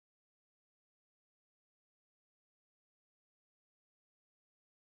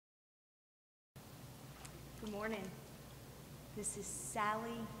morning. This is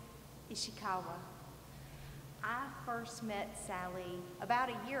Sally Ishikawa. I first met Sally about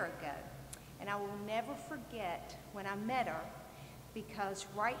a year ago, and I will never forget when I met her, because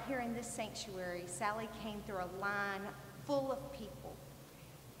right here in this sanctuary, Sally came through a line full of people.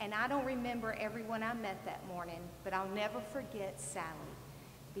 And I don't remember everyone I met that morning, but I'll never forget Sally,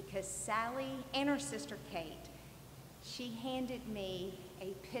 because Sally and her sister Kate, she handed me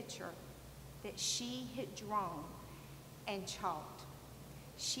a picture that she had drawn and chalked.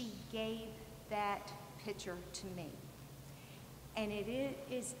 She gave that picture to me. And it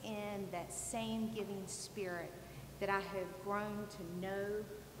is in that same giving spirit that I have grown to know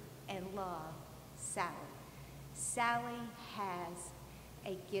and love Sally. Sally has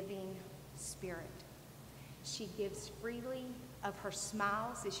a giving spirit. She gives freely of her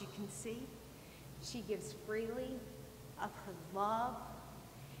smiles, as you can see. She gives freely of her love,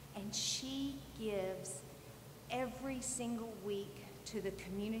 and she gives every single week to the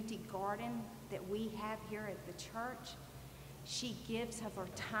community garden that we have here at the church. She gives of her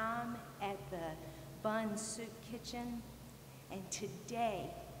time at the Bun Soup Kitchen, and today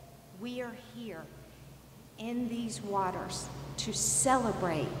we are here in these waters to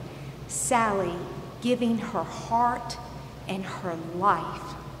celebrate Sally giving her heart and her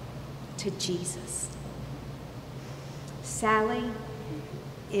life to Jesus. Sally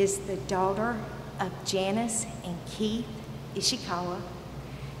is the daughter of Janice and Keith Ishikawa.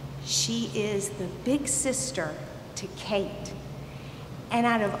 She is the big sister to Kate. And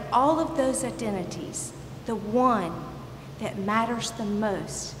out of all of those identities, the one that matters the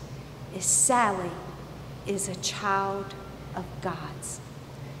most is Sally is a child of God's.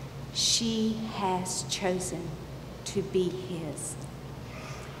 She has chosen to be his.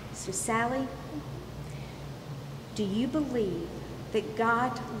 So Sally, do you believe that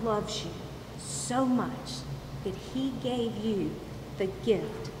God loves you so much that he gave you the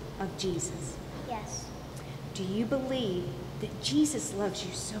gift of Jesus? Yes. Do you believe that Jesus loves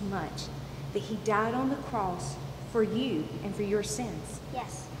you so much that he died on the cross for you and for your sins?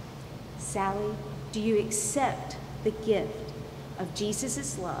 Yes. Sally, do you accept the gift of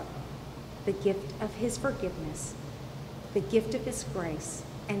Jesus' love, the gift of his forgiveness, the gift of his grace,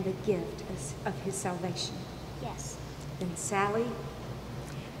 and the gift of his salvation? Yes. Then Sally,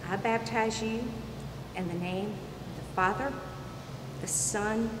 I baptize you in the name of the Father, the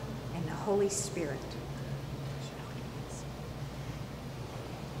Son, and the Holy Spirit.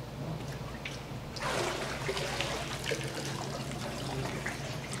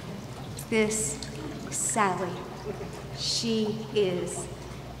 This is Sally. She is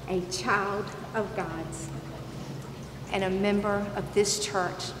a child of God's and a member of this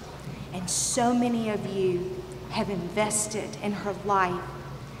church. And so many of you have invested in her life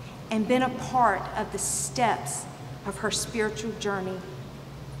and been a part of the steps of her spiritual journey.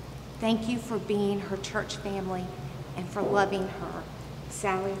 Thank you for being her church family and for loving her.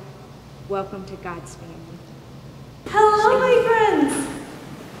 Sally, welcome to God's family. Hello, my friends.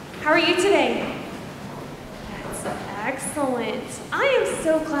 How are you today? That's excellent. I am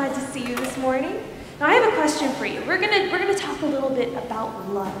so glad to see you this morning. Now, I have a question for you. We're gonna talk a little bit about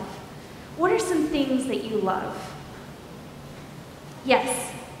love. What are some things that you love?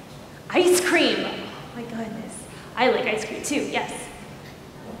 Yes, ice cream. Oh my goodness, I like ice cream too. Yes.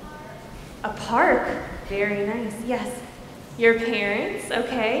 A park. Very nice. Yes. Your parents.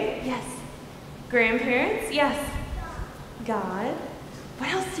 Okay. Yes. Grandparents. Yes. God. What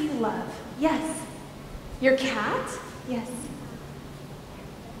else do you love? Yes. Your cat? Yes.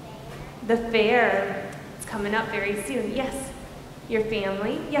 The fair. It's coming up very soon. Yes. Your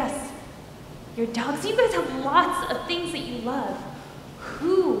family? Yes. Your dogs? You guys have lots of things that you love.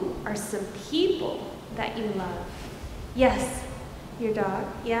 Who are some people that you love? Yes. Your dog?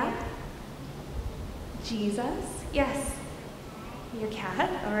 Yeah. Jesus? Yes. Your cat?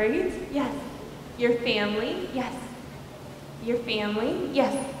 All right. Yes. Your family? Yes. Your family?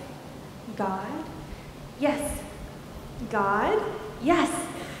 Yes. God? Yes. God? Yes.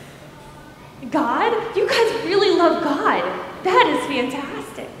 God? You guys really love God. That is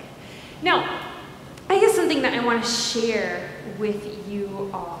fantastic. Now, I have something that I want to share with you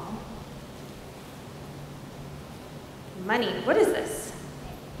all. Money. What is this?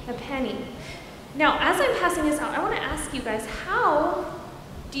 A penny. Now, as I'm passing this out, I want to ask you guys, how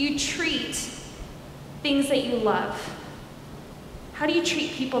do you treat things that you love? How do you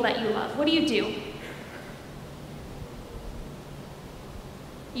treat people that you love? What do?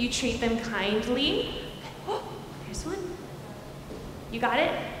 You treat them kindly. Oh, there's one. You got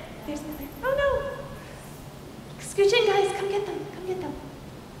it? There's another. Oh no. Scooch in, guys. Come get them. Come get them.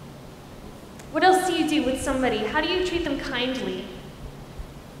 What else do you do with somebody? How do you treat them kindly?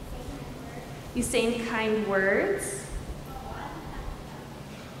 You say kind words.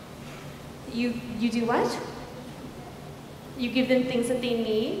 You do what? You give them things that they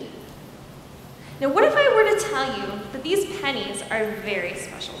need. Now, what if I were to tell you that these pennies are very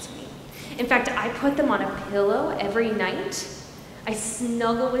special to me? In fact, I put them on a pillow every night. I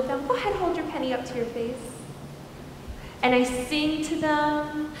snuggle with them. Go ahead, hold your penny up to your face. And I sing to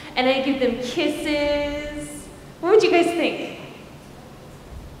them, and I give them kisses. What would you guys think?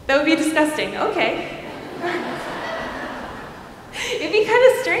 That would be disgusting. Okay. It'd be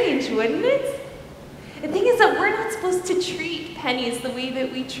kind of strange, wouldn't it? The thing is that we're not supposed to treat pennies the way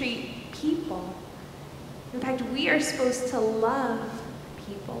that we treat people. In fact, we are supposed to love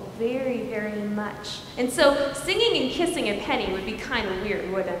people very, very much. And so singing and kissing a penny would be kind of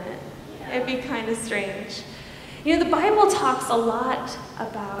weird, wouldn't it? It'd be kind of strange. You know, the Bible talks a lot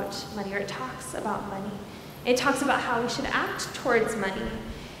about money, or it talks about money. It talks about how we should act towards money.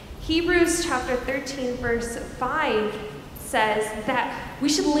 Hebrews chapter 13, verse 5 says that we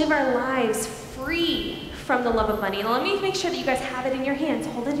should live our lives free from the love of money. Now let me make sure that you guys have it in your hands.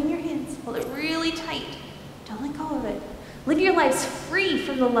 Hold it in your hands. Hold it really tight. Don't let go of it. Live your lives free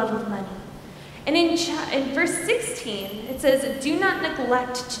from the love of money. And in verse 16, it says, do not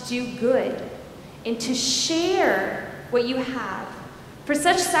neglect to do good and to share what you have, for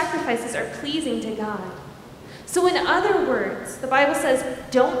such sacrifices are pleasing to God. So in other words, the Bible says,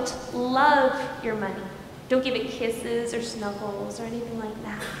 don't love your money. Don't give it kisses or snuggles or anything like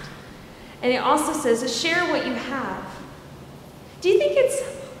that. And it also says, share what you have. Do you think it's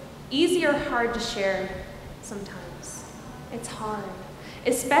easy or hard to share sometimes? It's hard,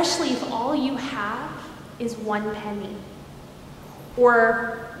 especially if all you have is one penny,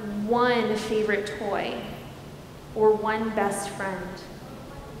 or one favorite toy, or one best friend,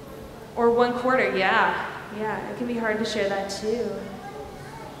 or one quarter. Yeah, it can be hard to share that too.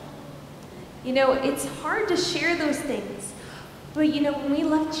 You know, it's hard to share those things, but you know, when we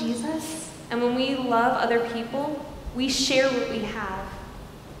love Jesus and when we love other people, we share what we have.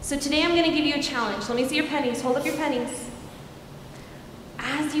 So today I'm going to give you a challenge. Let me see your pennies. Hold up your pennies.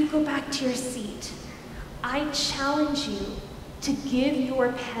 As you go back to your seat, I challenge you to give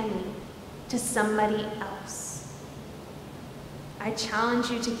your penny to somebody else. I challenge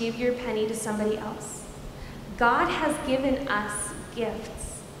you to give your penny to somebody else. God has given us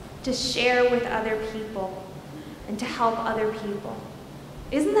gifts to share with other people and to help other people.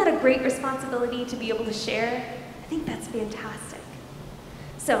 Isn't that a great responsibility to be able to share? I think that's fantastic.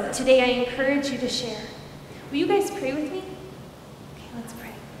 So today I encourage you to share. Will you guys pray with me? Okay, let's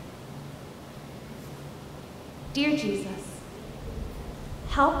pray. Dear Jesus,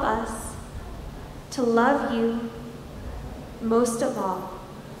 help us to love you most of all,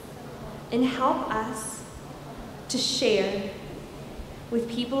 and help us to share with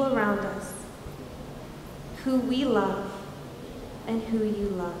people around us who we love and who you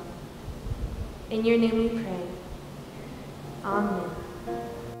love. In your name we pray. Amen.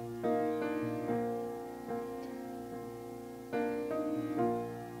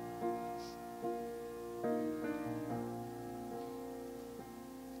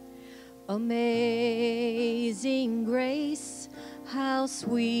 Amazing grace, how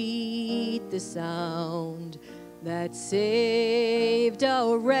sweet the sound that saved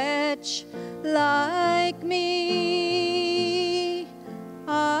a wretch like me.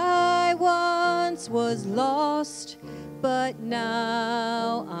 I once was lost, but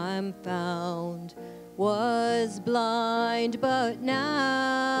now I'm found. Was blind, but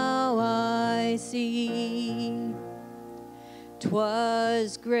now I see.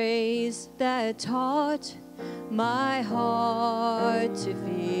 'Twas grace that taught my heart to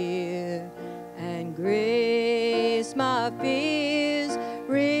fear, and grace my fears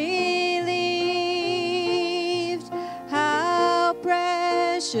relieved. How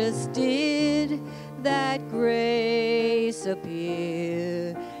precious did that grace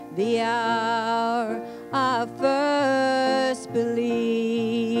appear, the hour I first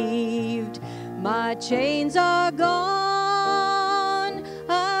believed. My chains are gone,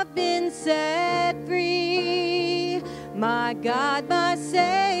 set free. My God, my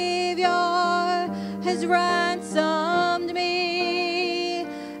Savior, has ransomed me.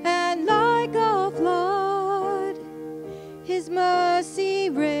 And like a flood, His mercy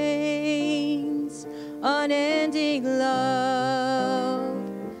reigns. Unending love,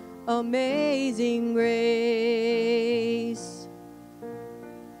 amazing grace.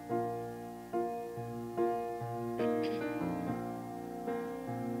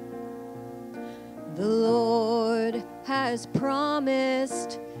 The Lord has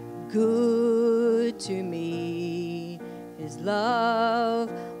promised good to me. His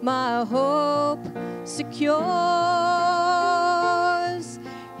love my hope secures.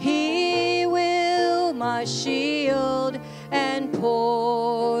 He will my shield and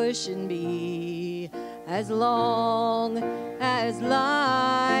portion be, as long as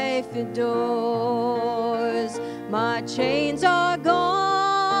life endures. My chains are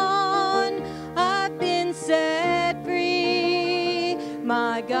gone, I've been set free.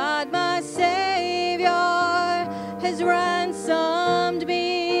 My God, my Savior, has ransomed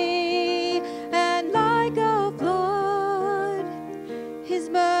me. And like a flood, His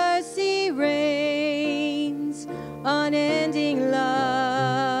mercy reigns, unending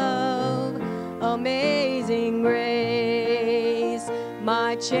love, amazing grace.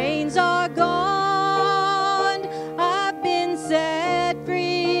 My chains are gone, I've been set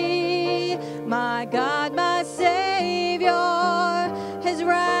free. My God, my Savior, has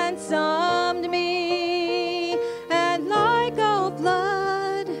ransomed me. And like a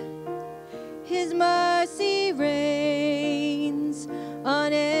flood, His mercy reigns,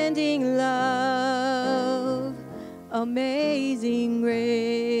 unending love, amazing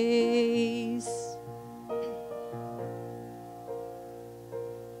grace.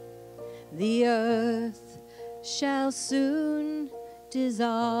 The earth shall soon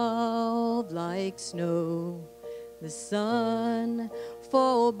dissolve like snow, the sun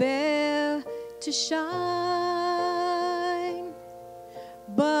forbear to shine.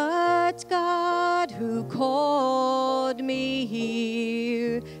 But God, who called me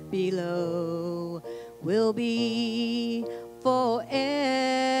here below, will be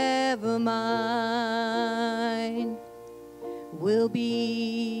forever mine, will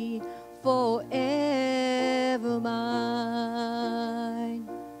be forever mine.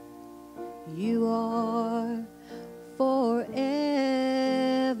 You are forever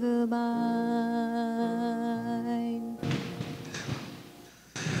mine.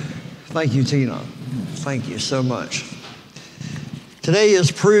 Thank you, Tina. Thank you so much. Today is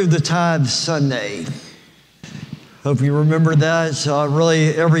Prove the Tithe Sunday. Hope you remember that. So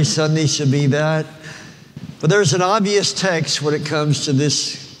really, every Sunday should be that. But there's an obvious text when it comes to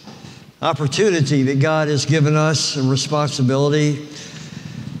this opportunity that God has given us, a responsibility.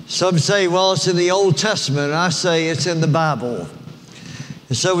 Some say, well, it's in the Old Testament, and I say it's in the Bible.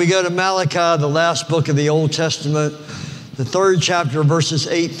 And so we go to Malachi, the last book of the Old Testament, the 3rd chapter, verses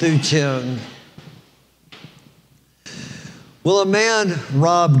 8 through 10. Will a man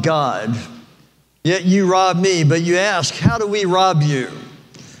rob God? Yet you rob me. But you ask, how do we rob you?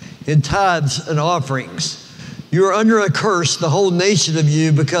 In tithes and offerings. You are under a curse, the whole nation of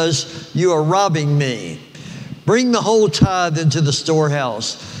you, because you are robbing me. Bring the whole tithe into the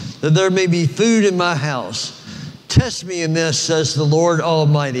storehouse, that there may be food in my house. Test me in this, says the Lord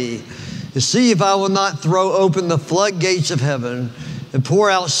Almighty, to see if I will not throw open the floodgates of heaven and pour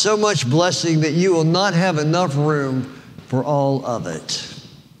out so much blessing that you will not have enough room for all of it.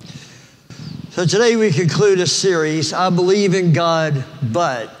 So today we conclude a series, I Believe in God,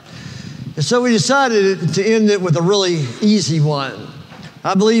 But. And so we decided to end it with a really easy one.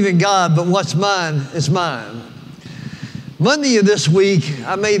 I believe in God, but what's mine is mine. Monday of this week,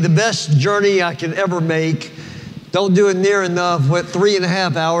 I made the best journey I could ever make. Don't do it near enough. Went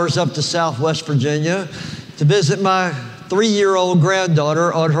 3.5 hours up to Southwest Virginia to visit my 3-year-old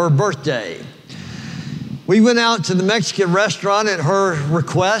granddaughter on her birthday. We went out to the Mexican restaurant at her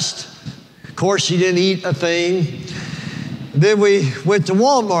request. Of course, she didn't eat a thing. Then we went to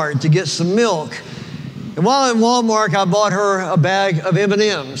Walmart to get some milk. And while in Walmart, I bought her a bag of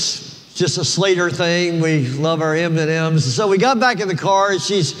M&Ms. Just a Slater thing. We love our M&Ms. So we got back in the car, and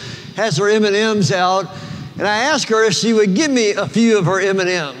she has her M&Ms out. And I asked her if she would give me a few of her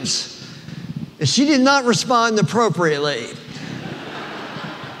M&Ms. And she did not respond appropriately.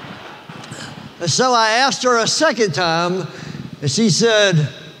 And so I asked her a second time, and she said,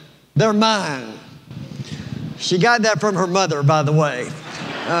 they're mine. She got that from her mother, by the way.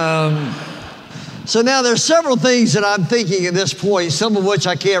 So now there's several things that I'm thinking at this point, some of which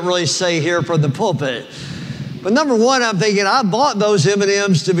I can't really say here from the pulpit. But number one, I'm thinking I bought those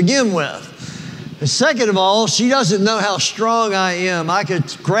M&Ms to begin with. And second of all, she doesn't know how strong I am. I could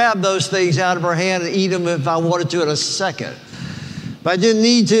grab those things out of her hand and eat them if I wanted to in a second. But I didn't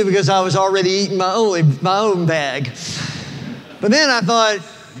need to because I was already eating my own bag. But then I thought,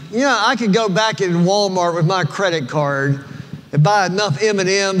 I could go back in Walmart with my credit card and buy enough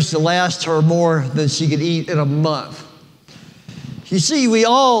M&Ms to last her more than she could eat in a month. You see, we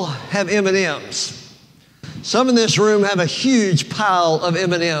all have M&Ms. Some in this room have a huge pile of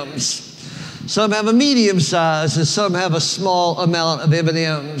M&Ms. Some have a medium size, and some have a small amount of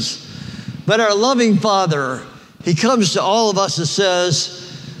M&Ms. But our loving Father, He comes to all of us and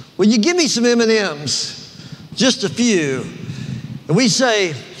says, will you give me some M&Ms? Just a few. And we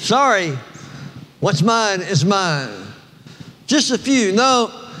say, sorry, what's mine is mine. Just a few. No,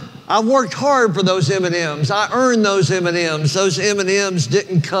 I worked hard for those M&Ms. I earned those M&Ms. Those M&Ms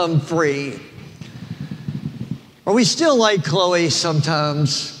didn't come free. Are we still like Chloe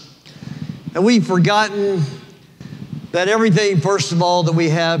sometimes? And we've forgotten that everything, first of all, that we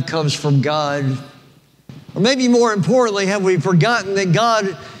have comes from God. Or maybe more importantly, have we forgotten that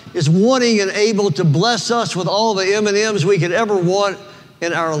God is wanting and able to bless us with all the M&Ms we could ever want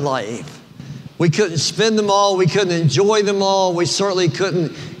in our life. We couldn't spend them all. We couldn't enjoy them all. We certainly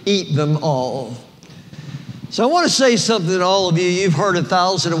couldn't eat them all. So I want to say something to all of you. You've heard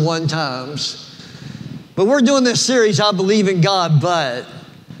 1,001 times. But we're doing this series, I Believe in God, but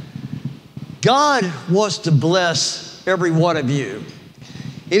God wants to bless every one of you.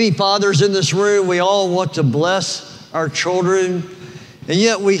 Any fathers in this room, we all want to bless our children. And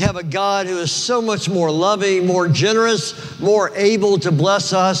yet we have a God who is so much more loving, more generous, more able to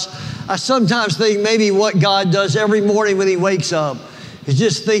bless us. I sometimes think maybe what God does every morning when He wakes up is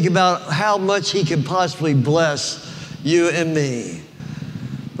just think about how much He can possibly bless you and me.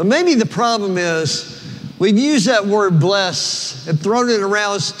 But maybe the problem is we've used that word bless and thrown it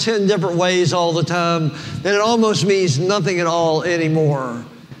around 10 different ways all the time that it almost means nothing at all anymore.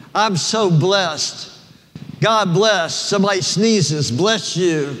 I'm so blessed. God bless. Somebody sneezes, bless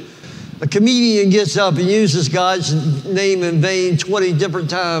you. A comedian gets up and uses God's name in vain 20 different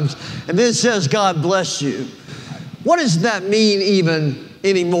times and then says, God bless you. What does that mean even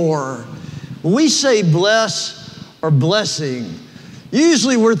anymore? When we say bless or blessing,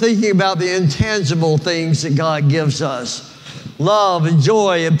 usually we're thinking about the intangible things that God gives us. Love and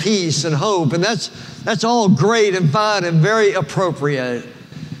joy and peace and hope. And that's all great and fine and very appropriate.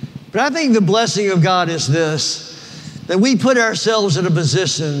 But I think the blessing of God is this, that we put ourselves in a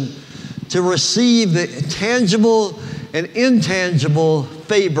position to receive the tangible and intangible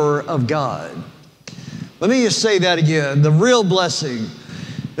favor of God. Let me just say that again. The real blessing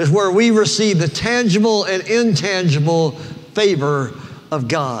is where we receive the tangible and intangible favor of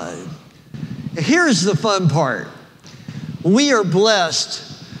God. Here's the fun part. We are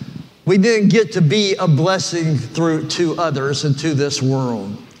blessed. We then get to be a blessing to others and to this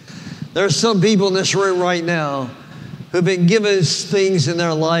world. There's some people in this room right now who've been given things in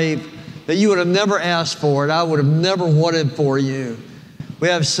their life that you would have never asked for and I would have never wanted for you. We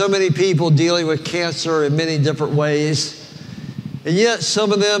have so many people dealing with cancer in many different ways. And yet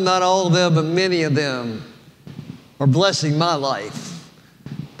some of them, not all of them, but many of them are blessing my life.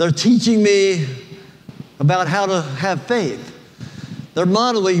 They're teaching me about how to have faith. They're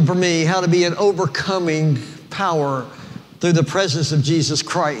modeling for me how to be an overcoming power through the presence of Jesus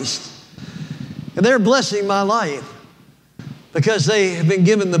Christ. And they're blessing my life because they have been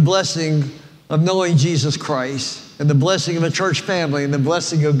given the blessing of knowing Jesus Christ and the blessing of a church family and the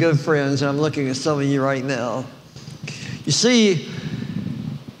blessing of good friends. And I'm looking at some of you right now. You see,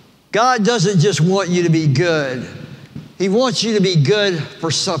 God doesn't just want you to be good. He wants you to be good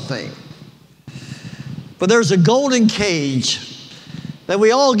for something. But there's a golden cage that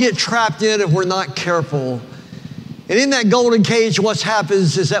we all get trapped in if we're not careful. And in that golden cage, what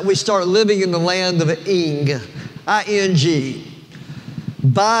happens is that we start living in the land of ing, I-N-G.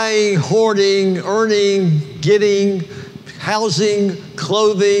 Buying, hoarding, earning, getting, housing,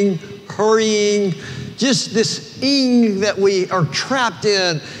 clothing, hurrying. Just this ing that we are trapped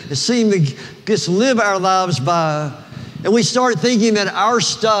in and seem to just live our lives by. And we start thinking that our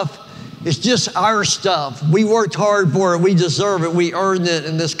stuff is just our stuff. We worked hard for it. We deserve it. We earned it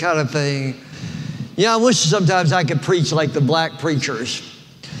and this kind of thing. Yeah, I wish sometimes I could preach like the black preachers.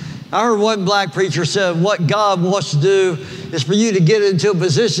 I heard one black preacher said, what God wants to do is for you to get into a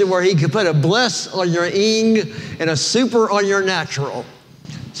position where He can put a bless on your ing and a super on your natural.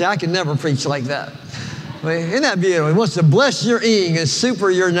 See, I can never preach like that. I mean, isn't that beautiful? He wants to bless your ing and super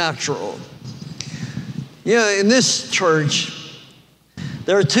your natural. Yeah, in this church,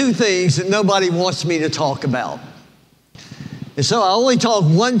 there are two things that nobody wants me to talk about. And so I only talk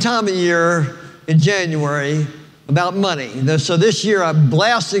one time a year in January about money. So this year I'm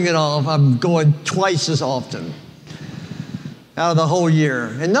blasting it off. I'm going twice as often out of the whole year.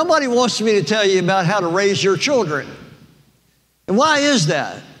 And nobody wants me to tell you about how to raise your children. And why is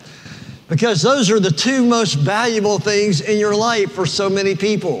that? Because those are the two most valuable things in your life for so many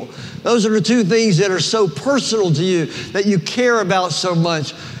people. Those are the two things that are so personal to you, that you care about so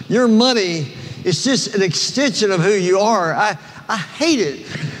much. Your money is just an extension of who you are. I hate it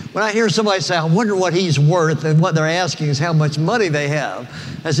When I hear somebody say, I wonder what he's worth, and what they're asking is how much money they have,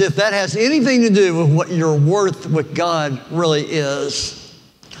 as if that has anything to do with what your worth with God really is.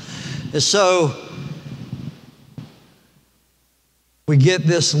 And so we get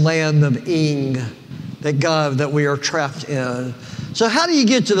this land of Ing that we are trapped in. So how do you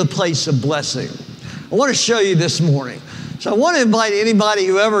get to the place of blessing? I want to show you this morning. So I want to invite anybody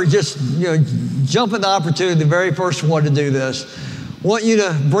who ever just, jump at the opportunity, the very first one to do this. I want you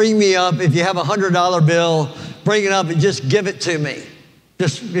to bring me up. If you have a $100 bill, bring it up and just give it to me.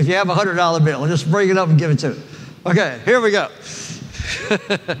 Just, if you have a $100 bill, just bring it up and give it to me. Okay, here we go.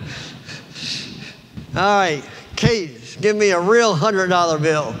 All right, Kate, give me a real $100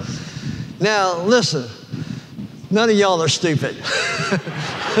 bill. Now, listen, none of y'all are stupid.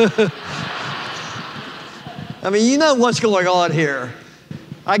 I mean, you know what's going on here.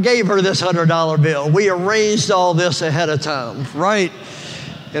 I gave her this $100 bill. We arranged all this ahead of time, right?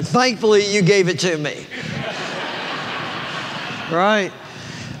 And thankfully, you gave it to me. Right?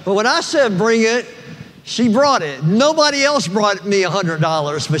 But when I said bring it, she brought it. Nobody else brought me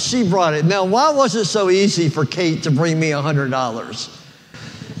 $100, but she brought it. Now, why was it so easy for Kate to bring me $100?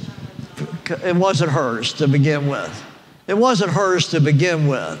 It wasn't hers to begin with. It wasn't hers to begin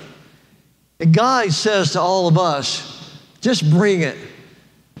with. And God says to all of us, just bring it.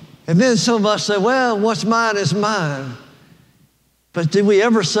 And then some of us say, well, what's mine is mine. But did we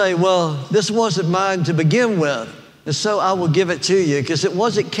ever say, well, this wasn't mine to begin with, and so I will give it to you, because it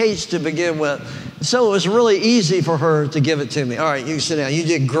wasn't Kate's to begin with. And so it was really easy for her to give it to me. All right, you can sit down. You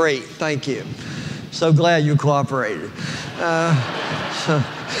did great. Thank you. So glad you cooperated.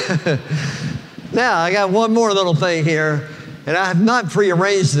 Now, I got one more little thing here. And I have not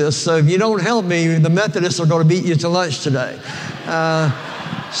prearranged this, so if you don't help me, the Methodists are going to beat you to lunch today.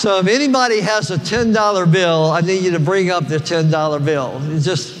 So if anybody has a $10 bill, I need you to bring up the $10 bill.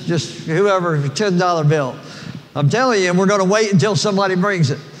 Just whoever, $10 bill. I'm telling you, we're going to wait until somebody brings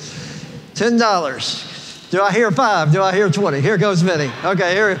it. $10. Do I hear 5? Do I hear 20? Here goes Vinny.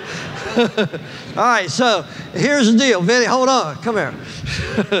 Okay, here. All right, so here's the deal. Vinny, hold on. Come here.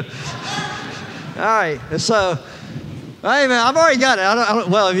 All right, so... Hey, man, I've already got it.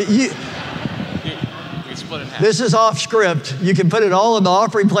 Well, you split it in half. This is off script. You can put it all in the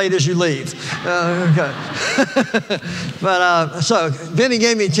offering plate as you leave. Okay. But so Vinny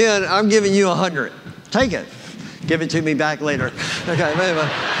gave me 10. I'm giving you 100. Take it. Give it to me back later. Okay, anyway.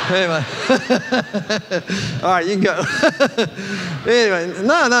 All right, you can go. Anyway,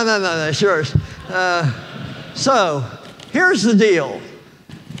 no, it's yours. So here's the deal.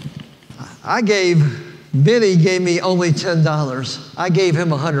 Vinny gave me only $10. I gave him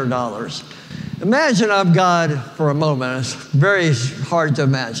 $100. Imagine I'm God for a moment. It's very hard to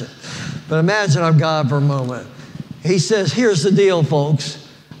imagine. But imagine I'm God for a moment. He says, here's the deal, folks.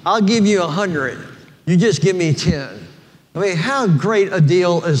 I'll give you 100. You just give me 10. I mean, how great a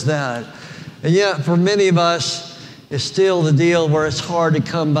deal is that? And yet, for many of us, it's still the deal where it's hard to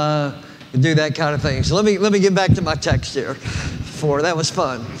come by and do that kind of thing. So let me get back to my text here. That was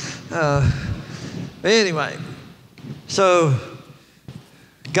fun. Anyway, so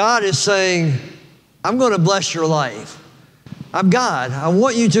God is saying, I'm going to bless your life. I'm God. I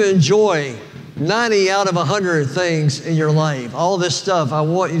want you to enjoy 90 out of 100 things in your life. All this stuff I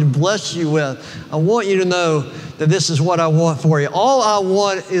want you to bless you with. I want you to know that this is what I want for you. All I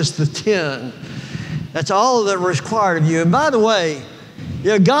want is the 10. That's all that required of you. And by the way,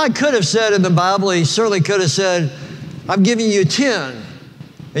 God could have said in the Bible, he certainly could have said, I'm giving you 10.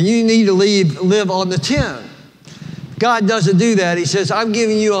 And you need to live on the 10. God doesn't do that. He says, I'm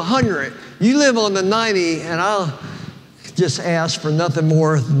giving you 100. You live on the 90, and I'll just ask for nothing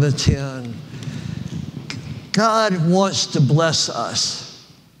more than the 10. God wants to bless us.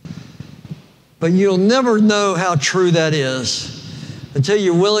 But you'll never know how true that is until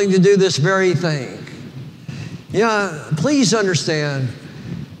you're willing to do this very thing. Please understand,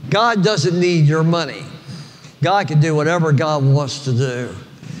 God doesn't need your money. God can do whatever God wants to do.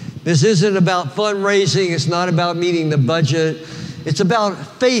 This isn't about fundraising. It's not about meeting the budget. It's about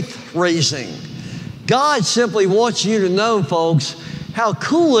faith raising. God simply wants you to know, folks, how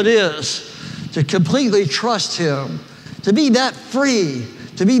cool it is to completely trust Him, to be that free,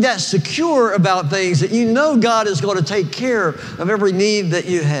 to be that secure about things that you know God is going to take care of every need that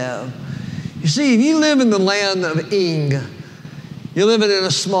you have. You see, if you live in the land of Ing, you're living in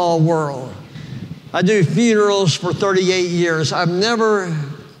a small world. I do funerals for 38 years. I've never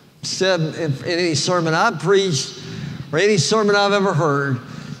said in any sermon I've preached or any sermon I've ever heard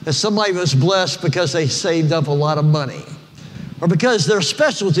that somebody was blessed because they saved up a lot of money or because their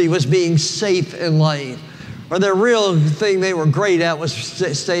specialty was being safe in life or their real thing they were great at was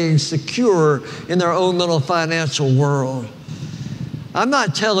staying secure in their own little financial world. I'm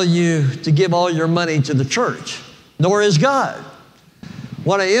not telling you to give all your money to the church, nor is God.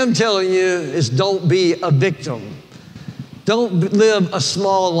 What I am telling you is don't be a victim. Don't live a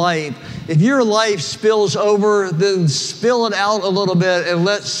small life. If your life spills over, then spill it out a little bit and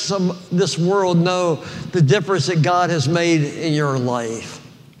let this world know the difference that God has made in your life.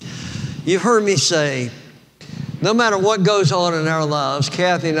 You've heard me say, no matter what goes on in our lives,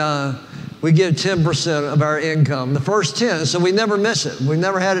 Kathy and I, we give 10% of our income, the first 10, so we never miss it. We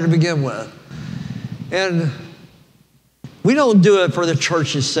never had it to begin with. And we don't do it for the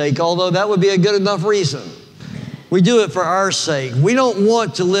church's sake, although that would be a good enough reason. We do it for our sake. We don't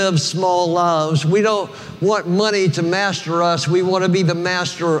want to live small lives. We don't want money to master us. We want to be the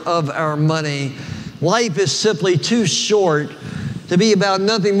master of our money. Life is simply too short to be about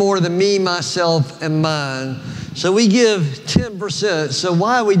nothing more than me, myself, and mine. So we give 10%. So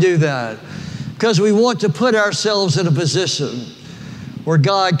why we do that? Because we want to put ourselves in a position where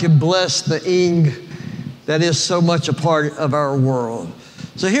God can bless the ing that is so much a part of our world.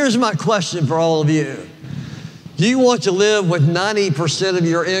 So here's my question for all of you. Do you want to live with 90% of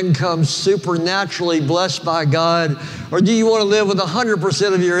your income supernaturally blessed by God, or do you want to live with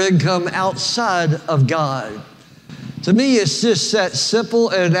 100% of your income outside of God? To me, it's just that simple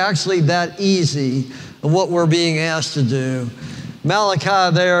and actually that easy of what we're being asked to do.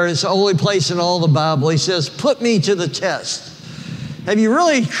 Malachi there is the only place in all the Bible. He says, put me to the test. Have you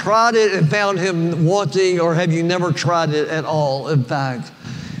really tried it and found him wanting, or have you never tried it at all, in fact?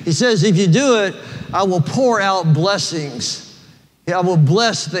 He says, if you do it, I will pour out blessings. I will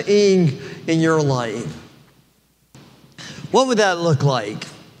bless the ing in your life. What would that look like?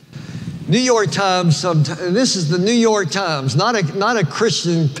 New York Times, and this is the New York Times, not a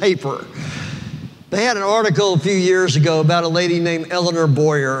Christian paper. They had an article a few years ago about a lady named Eleanor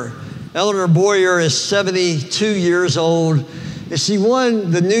Boyer. Eleanor Boyer is 72 years old, and she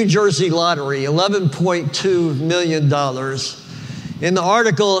won the New Jersey lottery, $11.2 million. In the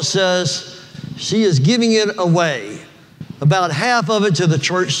article, it says she is giving it away. About half of it to the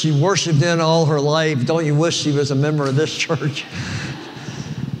church she worshiped in all her life. Don't you wish she was a member of this church?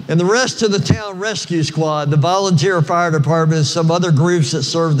 And the rest to the town rescue squad, the volunteer fire department, some other groups that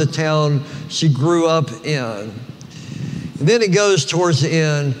serve the town she grew up in. And then it goes towards the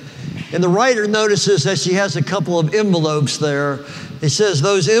end. And the writer notices that she has a couple of envelopes there. It says,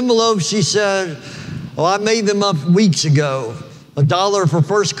 those envelopes, she said, oh, I made them up weeks ago. $1 for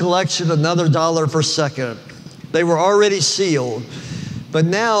first collection, another $1 for second. They were already sealed. But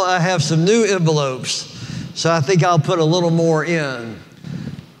now I have some new envelopes, so I think I'll put a little more in.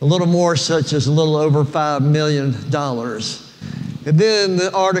 A little more, such as a little over $5 million. And then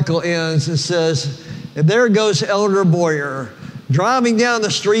the article ends and says, and there goes Eleanor Boyer, driving down the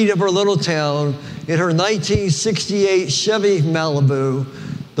street of her little town in her 1968 Chevy Malibu,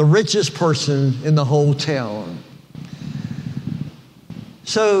 the richest person in the whole town.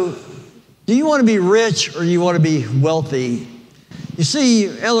 So, do you want to be rich or do you want to be wealthy? You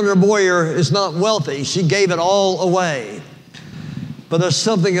see, Eleanor Boyer is not wealthy. She gave it all away. But there's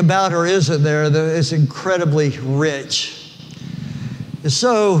something about her, isn't there, that is incredibly rich. And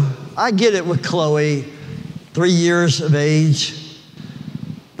so I get it with Chloe, 3 years of age.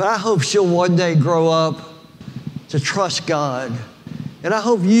 But I hope she'll one day grow up to trust God. And I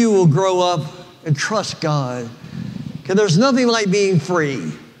hope you will grow up and trust God. Because there's nothing like being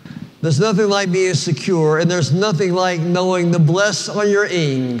free. There's nothing like being secure. And there's nothing like knowing the bless on your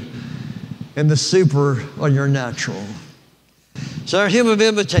ing and the super on your natural. So our hymn of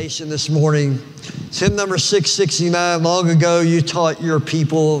invitation this morning, it's hymn number 669. Long ago you taught your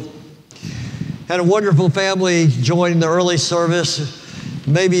people. Had a wonderful family join the early service.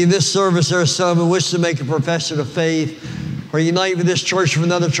 Maybe in this service there are some who wish to make a profession of faith or unite with this church from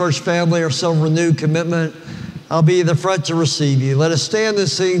another church family or some renewed commitment. I'll be in the front to receive you. Let us stand and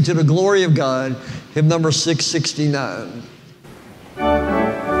sing to the glory of God, hymn number 669.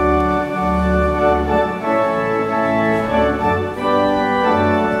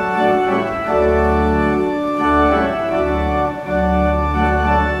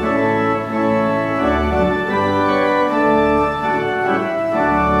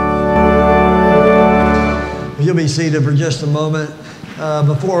 You'll be seated for just a moment.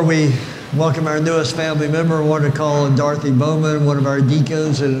 Before we welcome our newest family member, I want to call on Dorothy Bowman, one of our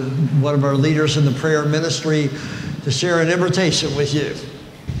deacons and one of our leaders in the prayer ministry, to share an invitation with you.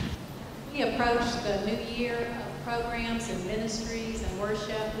 We approach the new year of programs and ministries and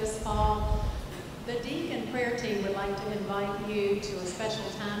worship this fall. The deacon prayer team would like to invite you to a special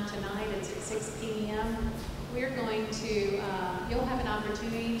time tonight. It's at 6 p.m. we're going to, you'll have an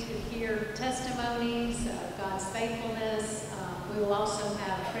opportunity to hear testimonies of God's faithfulness. We will also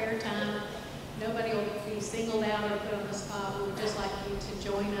have prayer time. Nobody will be singled out or put on the spot. We would just like you to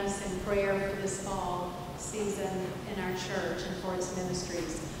join us in prayer for this fall season in our church and for its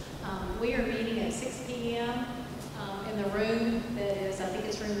ministries. We are meeting at 6 p.m. In the room that is, I think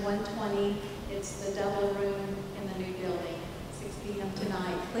it's room 120. It's the double room in the new building, 6 p.m.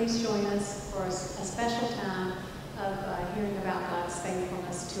 tonight. Please join us for a special time of hearing about God's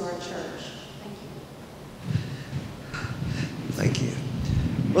faithfulness to our church. Thank you. Thank you.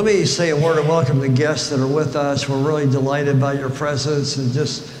 Let me say a word of welcome to guests that are with us. We're really delighted by your presence and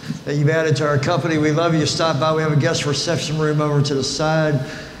just that you've added to our company. We love you. Stop by. We have a guest reception room over to the side.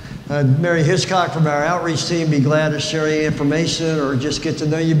 Mary Hitchcock from our outreach team be glad to share any information or just get to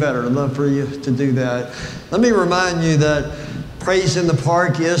know you better. I'd love for you to do that. Let me remind you that Praise in the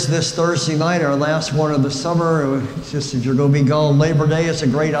Park is this Thursday night, our last one of the summer. Just if you're going to be gone Labor Day, it's a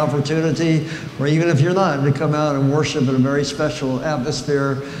great opportunity, or even if you're not, to come out and worship in a very special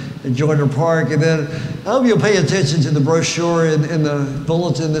atmosphere at Joyner Park. And then I hope you'll pay attention to the brochure in the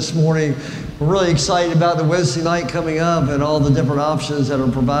bulletin this morning. We're really excited about the Wednesday night coming up and all the different options that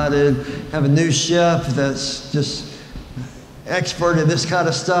are provided. Have a new chef that's just expert in this kind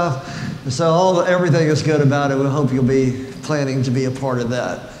of stuff. And so everything is good about it. We hope you'll be planning to be a part of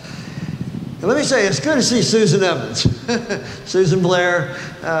that. And let me say, it's good to see Susan Evans. Susan Blair,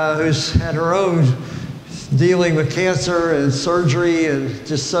 who's had her own dealing with cancer and surgery, and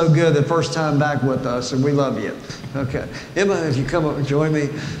just so good the first time back with us, and we love you. Okay. Emma, if you come up and join me.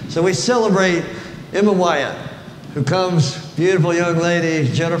 So we celebrate Emma Wyatt, who comes, beautiful young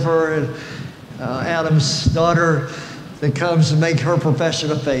lady, Jennifer and Adam's daughter, that comes to make her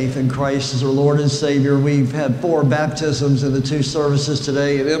profession of faith in Christ as her Lord and Savior. We've had 4 baptisms in the 2 services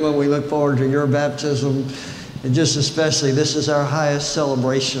today. And Emma, we look forward to your baptism. And just especially, this is our highest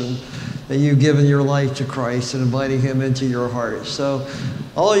celebration that you've given your life to Christ and inviting Him into your heart. So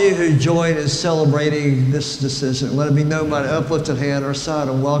all you who join in celebrating this decision, let it be known by an uplifted hand or sign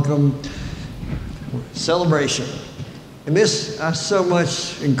of welcome celebration. And this, I so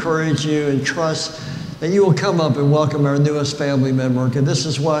much encourage you and trust that you will come up and welcome our newest family member. And this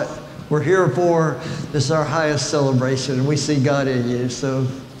is what we're here for. This is our highest celebration, and we see God in you. So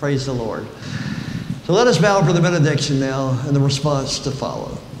praise the Lord. So let us bow for the benediction now and the response to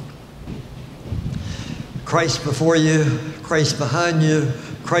follow. Christ before you, Christ behind you,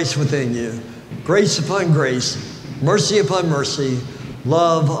 Christ within you. Grace upon grace, mercy upon mercy,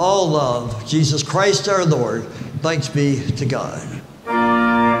 love, all love, Jesus Christ our Lord. Thanks be to God.